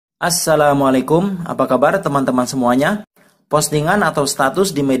Assalamualaikum, apa kabar teman-teman semuanya? Postingan atau status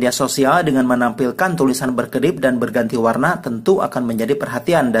di media sosial dengan menampilkan tulisan berkedip dan berganti warna tentu akan menjadi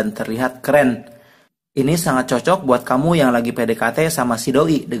perhatian dan terlihat keren. Ini sangat cocok buat kamu yang lagi PDKT sama si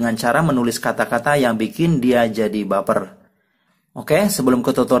doi dengan cara menulis kata-kata yang bikin dia jadi baper. Oke, sebelum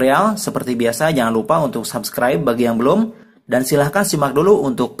ke tutorial, seperti biasa jangan lupa untuk subscribe bagi yang belum, dan silahkan simak dulu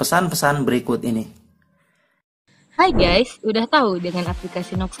untuk pesan-pesan berikut ini. Hai guys, udah tahu dengan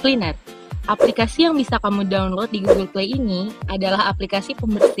aplikasi Nox Cleaner? Aplikasi yang bisa kamu download di Google Play ini adalah aplikasi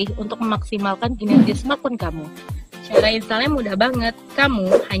pembersih untuk memaksimalkan kinerja smartphone kamu. Cara installnya mudah banget.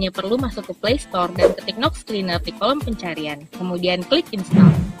 Kamu hanya perlu masuk ke Play Store dan ketik Nox Cleaner di kolom pencarian, kemudian klik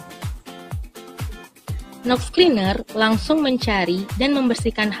install. Nox Cleaner langsung mencari dan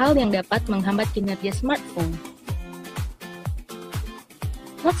membersihkan hal yang dapat menghambat kinerja smartphone.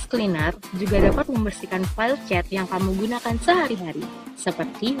 Nox Cleaner juga dapat membersihkan file chat yang kamu gunakan sehari-hari,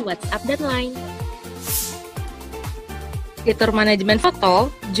 seperti WhatsApp dan Line. Fitur manajemen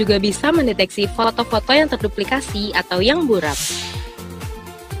foto juga bisa mendeteksi foto-foto yang terduplikasi atau yang buram.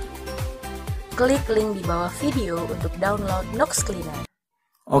 Klik link di bawah video untuk download Nox Cleaner.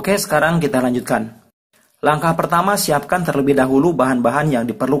 Oke, sekarang kita lanjutkan. Langkah pertama, siapkan terlebih dahulu bahan-bahan yang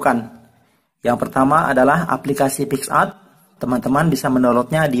diperlukan. Yang pertama adalah aplikasi PicsArt. Teman-teman bisa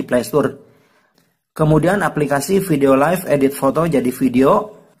mendownloadnya di Play Store. Kemudian aplikasi Video Live Edit Foto jadi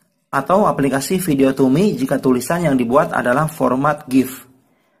video, atau aplikasi Video to Me jika tulisan yang dibuat adalah format GIF.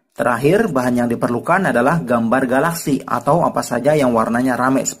 Terakhir, bahan yang diperlukan adalah gambar galaksi atau apa saja yang warnanya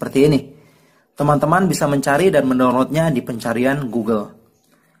rame seperti ini. Teman-teman bisa mencari dan mendownloadnya di pencarian Google.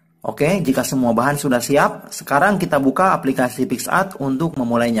 Oke, jika semua bahan sudah siap, sekarang kita buka aplikasi PicsArt untuk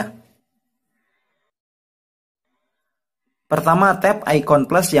memulainya. Pertama, tap icon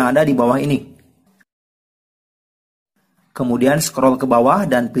plus yang ada di bawah ini. Kemudian scroll ke bawah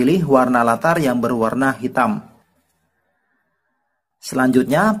dan pilih warna latar yang berwarna hitam.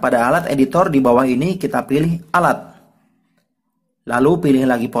 Selanjutnya, pada alat editor di bawah ini kita pilih alat. Lalu pilih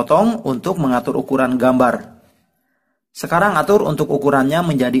lagi potong untuk mengatur ukuran gambar. Sekarang atur untuk ukurannya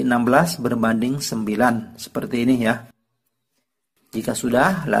menjadi 16:9, seperti ini ya. Jika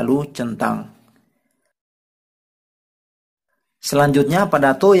sudah, lalu centang. Selanjutnya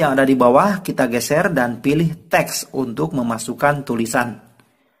pada tool yang ada di bawah kita geser dan pilih teks untuk memasukkan tulisan.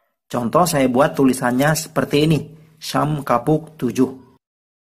 Contoh saya buat tulisannya seperti ini, Syam Kapuk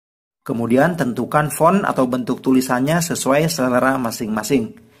 7. Kemudian tentukan font atau bentuk tulisannya sesuai selera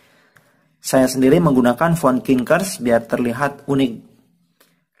masing-masing. Saya sendiri menggunakan font Kinkers biar terlihat unik.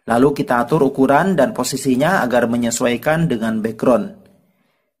 Lalu kita atur ukuran dan posisinya agar menyesuaikan dengan background.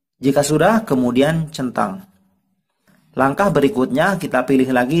 Jika sudah, kemudian centang. Langkah berikutnya kita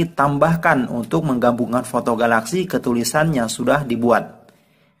pilih lagi tambahkan untuk menggabungkan foto galaksi ke tulisan yang sudah dibuat.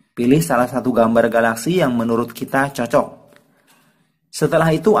 Pilih salah satu gambar galaksi yang menurut kita cocok.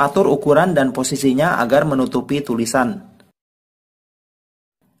 Setelah itu atur ukuran dan posisinya agar menutupi tulisan.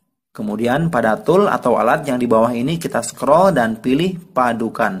 Kemudian pada tool atau alat yang di bawah ini kita scroll dan pilih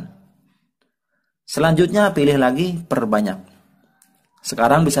padukan. Selanjutnya pilih lagi perbanyak.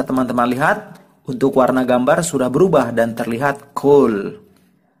 Sekarang bisa teman-teman lihat, untuk warna gambar sudah berubah dan terlihat cool.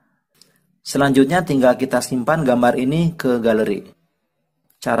 Selanjutnya tinggal kita simpan gambar ini ke galeri.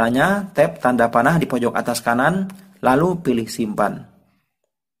 Caranya, tap tanda panah di pojok atas kanan, lalu pilih simpan.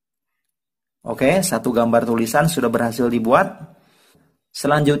 Oke, satu gambar tulisan sudah berhasil dibuat.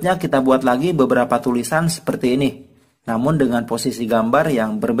 Selanjutnya kita buat lagi beberapa tulisan seperti ini, namun dengan posisi gambar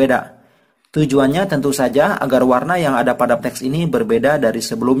yang berbeda. Tujuannya tentu saja agar warna yang ada pada teks ini berbeda dari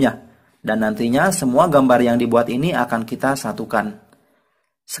sebelumnya. Dan nantinya semua gambar yang dibuat ini akan kita satukan.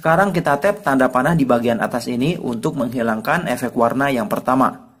 Sekarang kita tap tanda panah di bagian atas ini untuk menghilangkan efek warna yang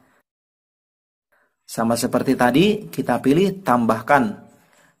pertama. Sama seperti tadi, kita pilih tambahkan.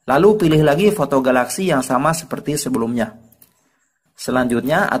 Lalu pilih lagi foto galaksi yang sama seperti sebelumnya.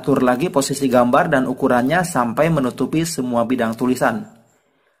 Selanjutnya atur lagi posisi gambar dan ukurannya sampai menutupi semua bidang tulisan.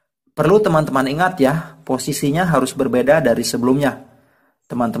 Perlu teman-teman ingat ya, posisinya harus berbeda dari sebelumnya.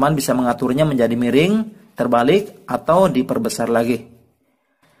 Teman-teman bisa mengaturnya menjadi miring, terbalik, atau diperbesar lagi.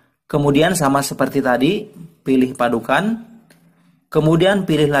 Kemudian sama seperti tadi, pilih padukan, kemudian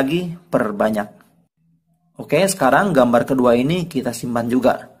pilih lagi perbanyak. Oke, sekarang gambar kedua ini kita simpan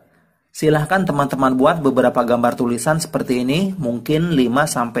juga. Silahkan teman-teman buat beberapa gambar tulisan seperti ini, mungkin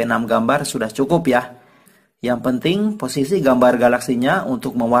 5-6 gambar sudah cukup ya. Yang penting posisi gambar galaksinya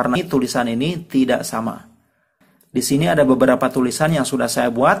untuk mewarnai tulisan ini tidak sama. Di sini ada beberapa tulisan yang sudah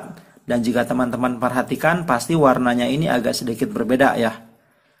saya buat, dan jika teman-teman perhatikan pasti warnanya ini agak sedikit berbeda ya.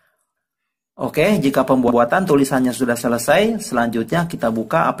 Oke, jika pembuatan tulisannya sudah selesai, selanjutnya kita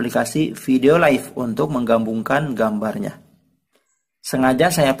buka aplikasi Video Live untuk menggabungkan gambarnya.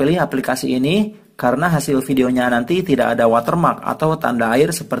 Sengaja saya pilih aplikasi ini karena hasil videonya nanti tidak ada watermark atau tanda air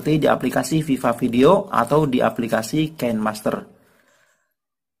seperti di aplikasi Viva Video atau di aplikasi KineMaster.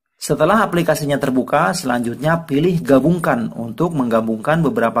 Setelah aplikasinya terbuka, selanjutnya pilih gabungkan untuk menggabungkan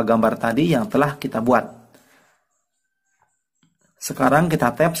beberapa gambar tadi yang telah kita buat. Sekarang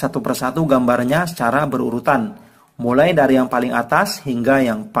kita tap satu persatu gambarnya secara berurutan, mulai dari yang paling atas hingga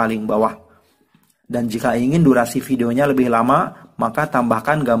yang paling bawah. Dan jika ingin durasi videonya lebih lama, maka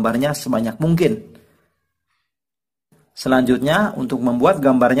tambahkan gambarnya sebanyak mungkin. Selanjutnya, untuk membuat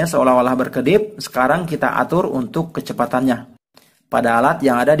gambarnya seolah-olah berkedip, sekarang kita atur untuk kecepatannya. Pada alat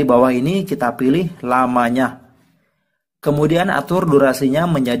yang ada di bawah ini kita pilih lamanya. Kemudian atur durasinya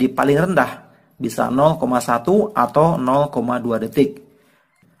menjadi paling rendah, bisa 0,1 atau 0,2 detik.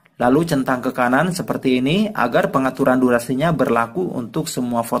 Lalu centang ke kanan seperti ini agar pengaturan durasinya berlaku untuk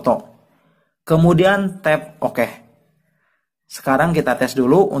semua foto. Kemudian tap OK. Sekarang kita tes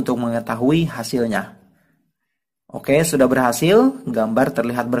dulu untuk mengetahui hasilnya. Oke, sudah berhasil, gambar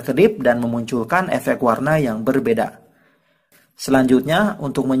terlihat berkedip dan memunculkan efek warna yang berbeda. Selanjutnya,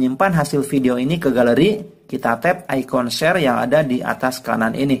 untuk menyimpan hasil video ini ke galeri, kita tap icon share yang ada di atas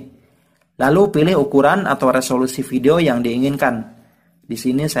kanan ini. Lalu pilih ukuran atau resolusi video yang diinginkan. Di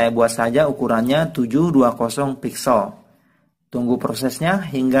sini saya buat saja ukurannya 720 pixel. Tunggu prosesnya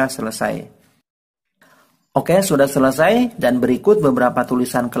hingga selesai. Oke, sudah selesai dan berikut beberapa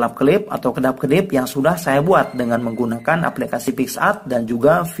tulisan kelap kelip atau kedap kedip yang sudah saya buat dengan menggunakan aplikasi PicsArt dan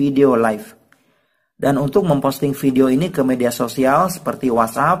juga video live. Dan untuk memposting video ini ke media sosial seperti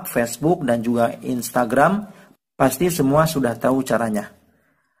WhatsApp, Facebook, dan juga Instagram, pasti semua sudah tahu caranya.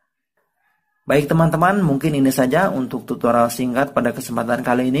 Baik teman-teman, mungkin ini saja untuk tutorial singkat pada kesempatan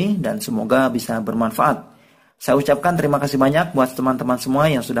kali ini dan semoga bisa bermanfaat. Saya ucapkan terima kasih banyak buat teman-teman semua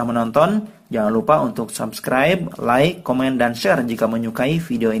yang sudah menonton. Jangan lupa untuk subscribe, like, komen, dan share jika menyukai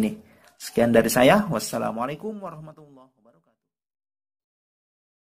video ini. Sekian dari saya. Wassalamualaikum warahmatullahi wabarakatuh.